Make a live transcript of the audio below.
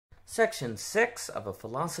Section 6 of A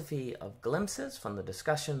Philosophy of Glimpses from the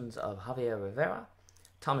discussions of Javier Rivera,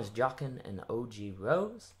 Thomas Jockin, and O.G.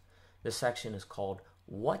 Rose. This section is called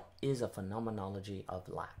What is a Phenomenology of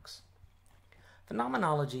Lacks?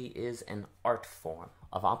 Phenomenology is an art form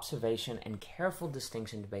of observation and careful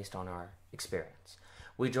distinction based on our experience.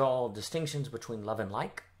 We draw distinctions between love and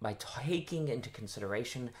like by taking into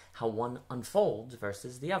consideration how one unfolds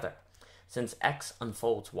versus the other. Since X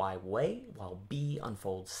unfolds Y way, while B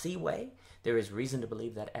unfolds C way, there is reason to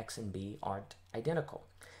believe that X and B aren't identical.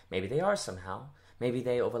 Maybe they are somehow, maybe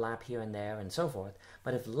they overlap here and there, and so forth,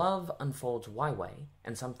 but if love unfolds Y way,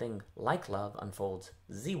 and something like love unfolds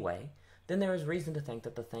Z way, then there is reason to think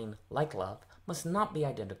that the thing like love must not be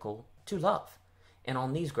identical to love. And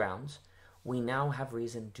on these grounds, we now have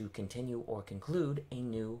reason to continue or conclude a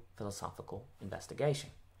new philosophical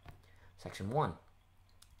investigation. Section 1.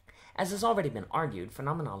 As has already been argued,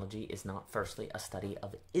 phenomenology is not firstly a study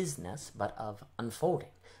of isness, but of unfolding.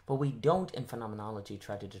 But we don't in phenomenology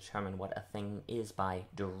try to determine what a thing is by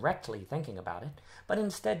directly thinking about it, but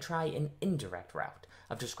instead try an indirect route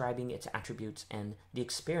of describing its attributes and the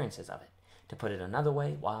experiences of it. To put it another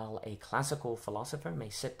way, while a classical philosopher may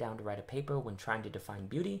sit down to write a paper when trying to define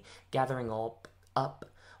beauty, gathering up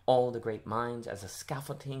all the great minds as a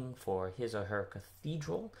scaffolding for his or her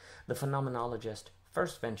cathedral, the phenomenologist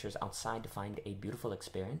first ventures outside to find a beautiful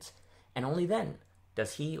experience, and only then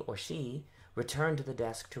does he or she return to the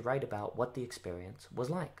desk to write about what the experience was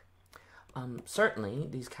like. Certainly,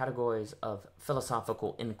 these categories of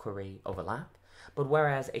philosophical inquiry overlap, but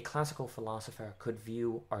whereas a classical philosopher could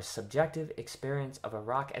view our subjective experience of a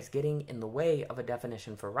rock as getting in the way of a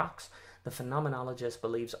definition for rocks, the phenomenologist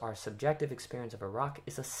believes our subjective experience of a rock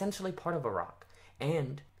is essentially part of a rock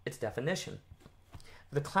and its definition.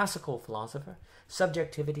 For the classical philosopher,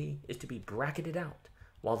 subjectivity is to be bracketed out,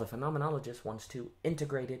 while the phenomenologist wants to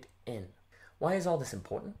integrate it in. Why is all this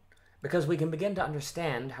important? Because we can begin to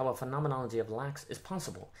understand how a phenomenology of lacks is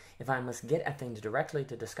possible. If I must get at things directly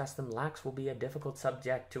to discuss them, lacks will be a difficult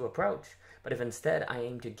subject to approach. But if instead I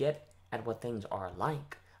aim to get at what things are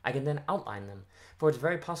like, I can then outline them, for it's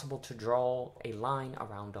very possible to draw a line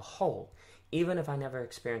around a hole. Even if I never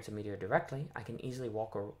experience a meteor directly, I can easily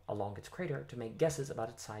walk along its crater to make guesses about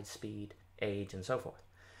its size, speed, age, and so forth.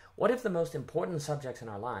 What if the most important subjects in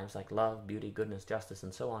our lives, like love, beauty, goodness, justice,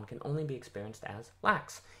 and so on, can only be experienced as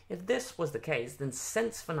lacks? If this was the case, then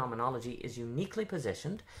since phenomenology is uniquely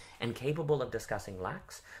positioned and capable of discussing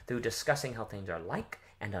lacks through discussing how things are like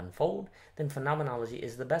and unfold, then phenomenology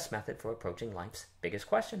is the best method for approaching life's biggest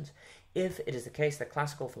questions. If it is the case that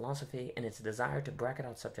classical philosophy and its desire to bracket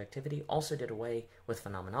out subjectivity also did away with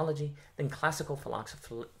phenomenology, then classical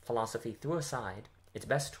philosophy threw aside its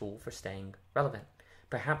best tool for staying relevant.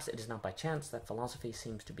 Perhaps it is not by chance that philosophy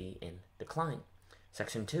seems to be in decline.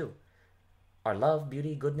 Section 2. Are love,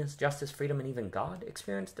 beauty, goodness, justice, freedom, and even God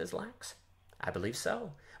experienced as lacks? I believe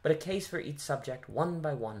so, but a case for each subject, one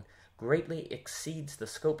by one, greatly exceeds the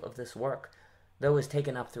scope of this work, though is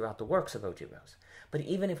taken up throughout the works of O.G. Rose. But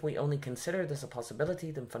even if we only consider this a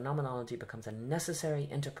possibility, then phenomenology becomes a necessary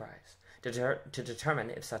enterprise to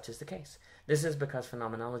determine if such is the case. This is because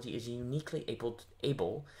phenomenology is uniquely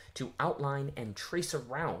able to outline and trace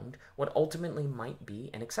around what ultimately might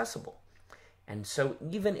be inaccessible. And so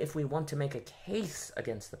even if we want to make a case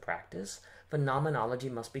against the practice, phenomenology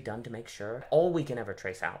must be done to make sure all we can ever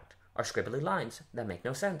trace out are scribbly lines that make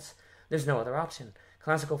no sense. There's no other option.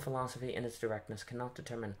 Classical philosophy in its directness cannot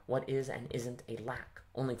determine what is and isn't a lack,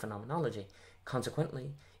 only phenomenology.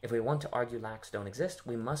 Consequently, if we want to argue lacks don't exist,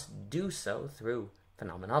 we must do so through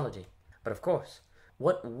phenomenology. But of course,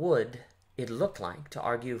 what would it look like to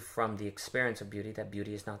argue from the experience of beauty that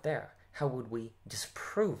beauty is not there? How would we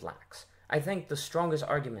disprove lacks? I think the strongest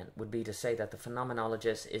argument would be to say that the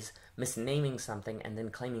phenomenologist is misnaming something and then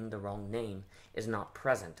claiming the wrong name is not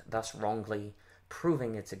present, thus wrongly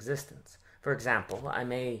proving its existence. For example, I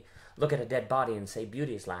may look at a dead body and say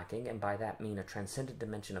beauty is lacking, and by that mean a transcendent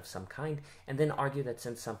dimension of some kind, and then argue that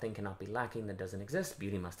since something cannot be lacking that doesn't exist,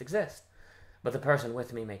 beauty must exist. But the person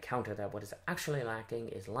with me may counter that what is actually lacking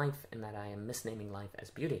is life, and that I am misnaming life as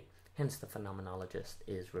beauty. Hence the phenomenologist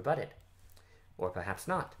is rebutted. Or perhaps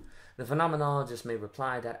not. The phenomenologist may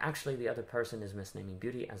reply that actually the other person is misnaming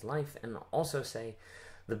beauty as life, and also say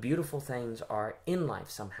the beautiful things are in life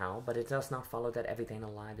somehow, but it does not follow that everything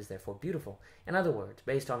alive is therefore beautiful. In other words,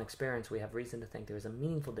 based on experience, we have reason to think there is a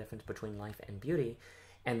meaningful difference between life and beauty,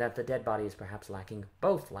 and that the dead body is perhaps lacking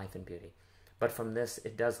both life and beauty. But from this,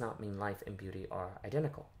 it does not mean life and beauty are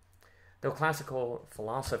identical. Though classical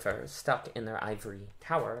philosophers stuck in their ivory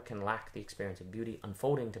tower can lack the experience of beauty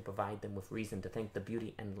unfolding to provide them with reason to think that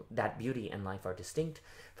beauty and life are distinct,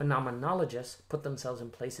 phenomenologists put themselves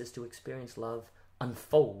in places to experience love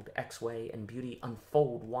unfold X way and beauty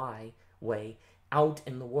unfold Y way out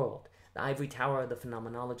in the world. The ivory tower of the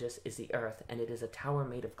phenomenologist is the earth, and it is a tower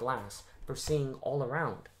made of glass for seeing all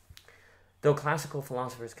around. Though classical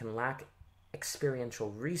philosophers can lack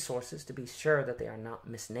experiential resources to be sure that they are not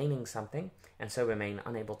misnaming something, and so remain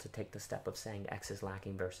unable to take the step of saying X is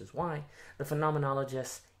lacking versus Y, the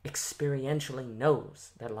phenomenologist experientially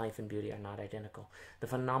knows that life and beauty are not identical. The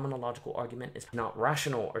phenomenological argument is not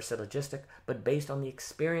rational or syllogistic, but based on the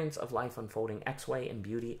experience of life unfolding X way and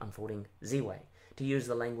beauty unfolding Z way. To use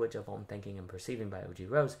the language of On Thinking and Perceiving by O.G.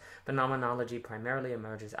 Rose, phenomenology primarily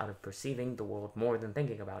emerges out of perceiving the world more than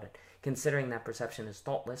thinking about it. Considering that perception is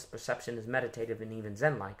thoughtless, perception is meditative and even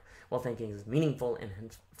Zen-like, while thinking is meaningful and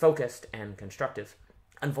focused and constructive.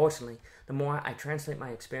 Unfortunately, the more I translate my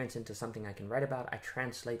experience into something I can write about, I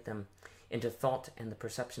translate them into thought, and the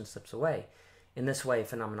perception slips away. In this way,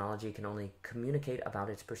 phenomenology can only communicate about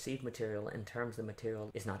its perceived material in terms the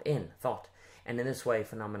material is not in, thought. And in this way,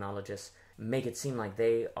 phenomenologists make it seem like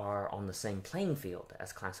they are on the same playing field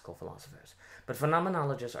as classical philosophers. But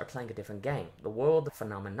phenomenologists are playing a different game. The world that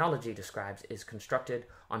phenomenology describes is constructed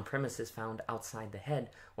on premises found outside the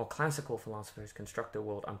head, while classical philosophers construct their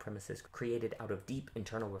world on premises created out of deep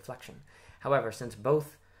internal reflection. However, since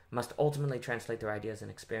both must ultimately translate their ideas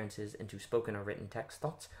and experiences into spoken or written text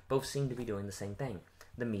thoughts, both seem to be doing the same thing.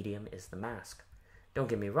 The medium is the mask. Don't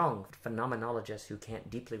get me wrong, phenomenologists who can't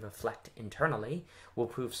deeply reflect internally will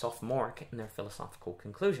prove sophomoric in their philosophical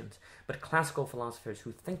conclusions, but classical philosophers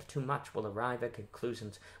who think too much will arrive at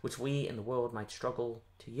conclusions which we in the world might struggle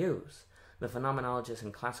to use. The phenomenologist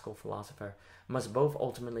and classical philosopher must both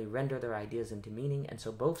ultimately render their ideas into meaning, and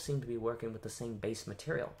so both seem to be working with the same base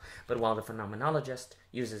material. But while the phenomenologist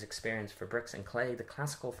uses experience for bricks and clay, the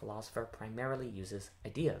classical philosopher primarily uses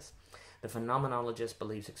ideas. The phenomenologist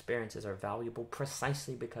believes experiences are valuable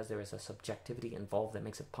precisely because there is a subjectivity involved that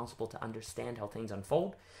makes it possible to understand how things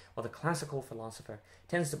unfold, while the classical philosopher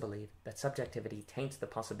tends to believe that subjectivity taints the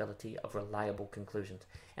possibility of reliable conclusions.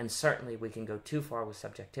 And certainly we can go too far with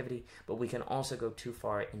subjectivity, but we can also go too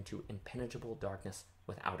far into impenetrable darkness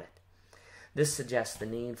without it. This suggests the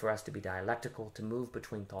need for us to be dialectical, to move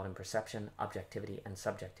between thought and perception, objectivity and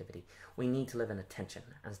subjectivity. We need to live in a tension,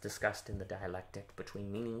 as discussed in the dialectic,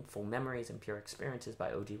 between meaningful memories and pure experiences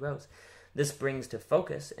by O.G. Rose. This brings to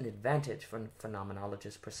focus an advantage for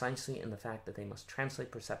phenomenologists precisely in the fact that they must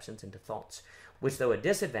translate perceptions into thoughts, which, though a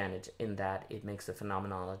disadvantage in that it makes the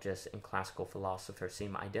phenomenologist and classical philosopher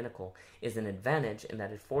seem identical, is an advantage in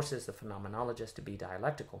that it forces the phenomenologist to be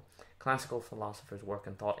dialectical. Classical philosophers work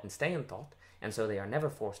in thought and stay in thought, and so they are never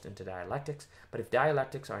forced into dialectics. But if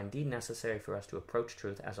dialectics are indeed necessary for us to approach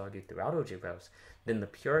truth, as argued throughout O.G. Rose, then the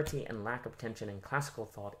purity and lack of tension in classical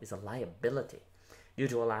thought is a liability. Due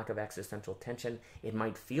to a lack of existential tension, it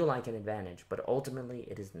might feel like an advantage, but ultimately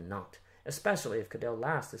it is not, especially if Cadell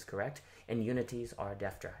last is correct and unities are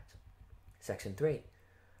death drives. Section 3.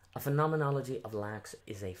 A phenomenology of lacks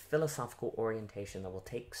is a philosophical orientation that will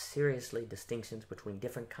take seriously distinctions between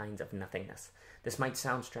different kinds of nothingness. This might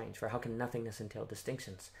sound strange, for how can nothingness entail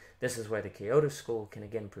distinctions? This is where the Kyoto school can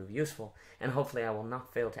again prove useful, and hopefully I will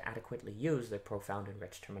not fail to adequately use their profound and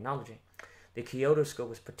rich terminology. The Kyoto school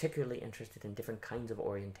was particularly interested in different kinds of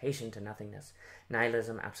orientation to nothingness,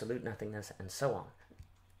 nihilism, absolute nothingness, and so on.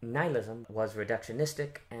 Nihilism was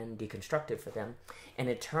reductionistic and deconstructive for them, an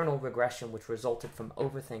eternal regression which resulted from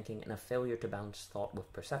overthinking and a failure to balance thought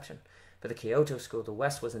with perception. For the Kyoto school, the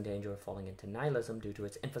West was in danger of falling into nihilism due to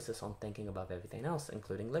its emphasis on thinking above everything else,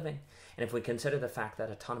 including living. And if we consider the fact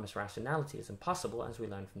that autonomous rationality is impossible, as we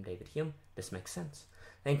learned from David Hume, this makes sense.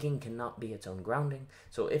 Thinking cannot be its own grounding,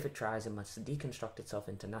 so if it tries, it must deconstruct itself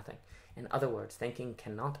into nothing. In other words, thinking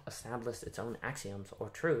cannot establish its own axioms or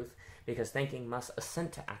truth, because thinking must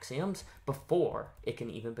assent to axioms before it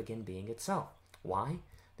can even begin being itself. Why?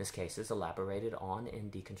 This case is elaborated on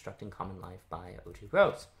in Deconstructing Common Life by O.G.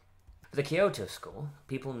 Rose. For the Kyoto school,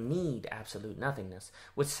 people need absolute nothingness,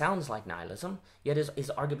 which sounds like nihilism, yet is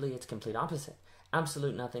arguably its complete opposite.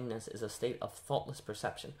 Absolute nothingness is a state of thoughtless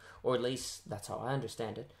perception, or at least that's how I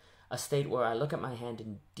understand it. A state where I look at my hand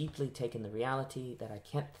and deeply take in the reality that I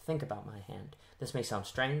can't think about my hand. This may sound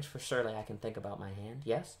strange, for surely I can think about my hand,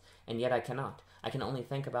 yes, and yet I cannot. I can only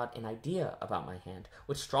think about an idea about my hand,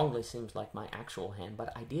 which strongly seems like my actual hand,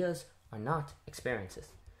 but ideas are not experiences.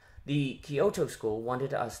 The Kyoto school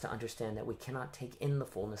wanted us to understand that we cannot take in the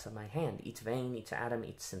fullness of my hand. Each vein, each atom,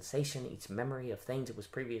 each sensation, each memory of things it was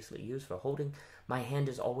previously used for holding, my hand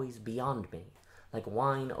is always beyond me, like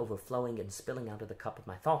wine overflowing and spilling out of the cup of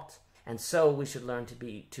my thoughts. And so we should learn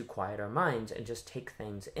to quiet our minds and just take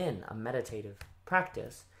things in, a meditative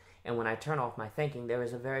practice. And when I turn off my thinking, there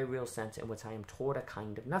is a very real sense in which I am toward a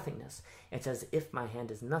kind of nothingness. It's as if my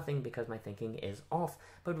hand is nothing because my thinking is off,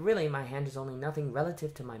 but really my hand is only nothing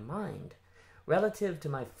relative to my mind. Relative to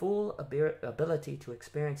my full ability to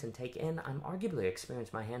experience and take in, I'm arguably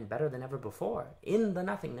experiencing my hand better than ever before, in the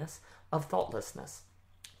nothingness of thoughtlessness.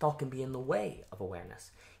 Thought can be in the way of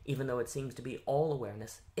awareness, even though it seems to be all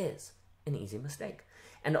awareness is an easy mistake,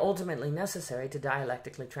 and ultimately necessary to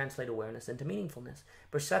dialectically translate awareness into meaningfulness.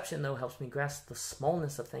 Perception, though, helps me grasp the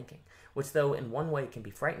smallness of thinking, which, though in one way can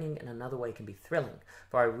be frightening, in another way can be thrilling,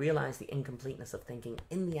 for I realize the incompleteness of thinking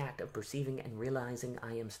in the act of perceiving and realizing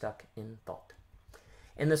I am stuck in thought.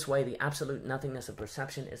 In this way, the absolute nothingness of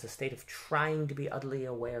perception is a state of trying to be utterly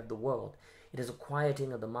aware of the world. It is a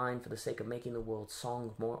quieting of the mind for the sake of making the world's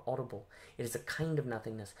song more audible. It is a kind of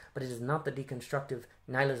nothingness, but it is not the deconstructive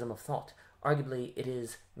nihilism of thought. Arguably, it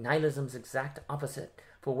is nihilism's exact opposite,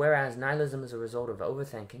 for whereas nihilism is a result of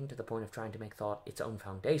overthinking to the point of trying to make thought its own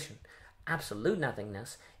foundation, absolute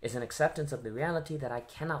nothingness is an acceptance of the reality that I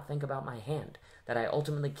cannot think about my hand, that I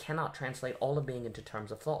ultimately cannot translate all of being into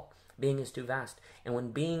terms of thought. Being is too vast, and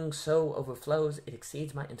when being so overflows, it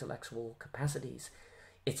exceeds my intellectual capacities.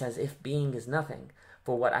 It's as if being is nothing,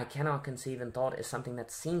 for what I cannot conceive in thought is something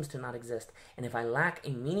that seems to not exist, and if I lack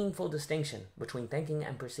a meaningful distinction between thinking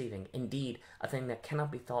and perceiving, indeed, a thing that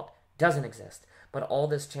cannot be thought doesn't exist. But all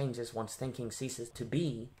this changes once thinking ceases to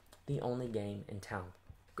be the only game in town.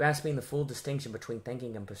 Grasping the full distinction between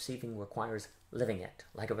thinking and perceiving requires living it,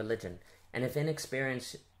 like a religion, and if in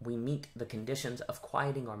experience we meet the conditions of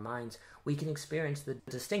quieting our minds, we can experience the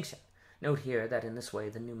distinction. Note here that in this way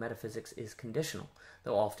the new metaphysics is conditional,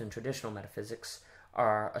 though often traditional metaphysics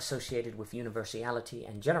are associated with universality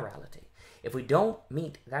and generality. If we don't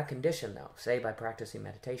meet that condition, though, say by practicing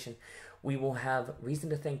meditation, we will have reason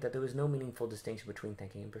to think that there is no meaningful distinction between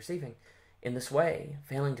thinking and perceiving. In this way,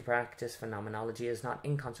 failing to practice phenomenology is not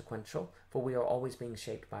inconsequential, for we are always being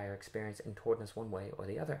shaped by our experience and towardness one way or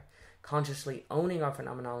the other. Consciously owning our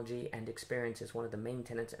phenomenology and experience is one of the main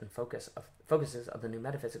tenets and focuses of the new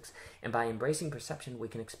metaphysics, and by embracing perception, we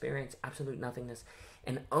can experience absolute nothingness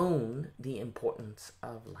and own the importance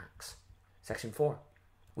of lax. Section 4.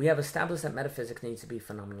 We have established that metaphysics needs to be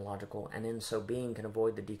phenomenological, and in so being can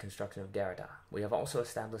avoid the deconstruction of Derrida. We have also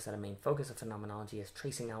established that a main focus of phenomenology is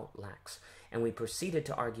tracing out lax, and we proceeded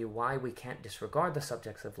to argue why we can't disregard the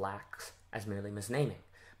subjects of lax as merely misnaming,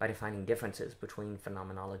 by defining differences between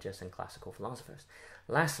phenomenologists and classical philosophers.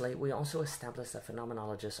 Lastly, we also established that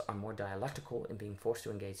phenomenologists are more dialectical in being forced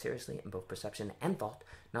to engage seriously in both perception and thought,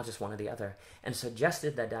 not just one or the other, and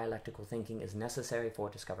suggested that dialectical thinking is necessary for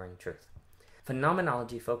discovering truth.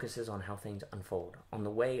 Phenomenology focuses on how things unfold, on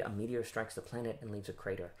the way a meteor strikes the planet and leaves a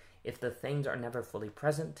crater. If the things are never fully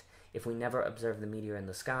present, if we never observe the meteor in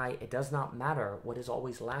the sky, it does not matter. What is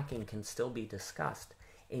always lacking can still be discussed.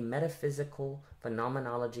 A metaphysical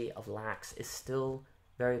phenomenology of lax is still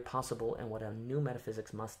very possible and what a new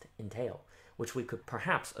metaphysics must entail, which we could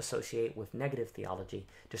perhaps associate with negative theology,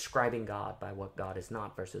 describing God by what God is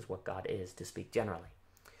not versus what God is, to speak generally.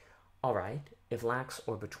 All right, if lax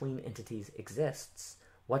or between entities exists,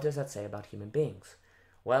 what does that say about human beings?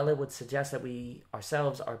 Well, it would suggest that we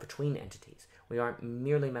ourselves are between entities. We aren't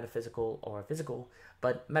merely metaphysical or physical,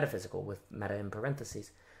 but metaphysical, with meta in parentheses.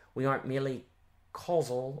 We aren't merely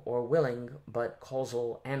causal or willing, but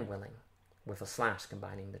causal and willing, with a slash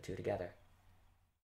combining the two together.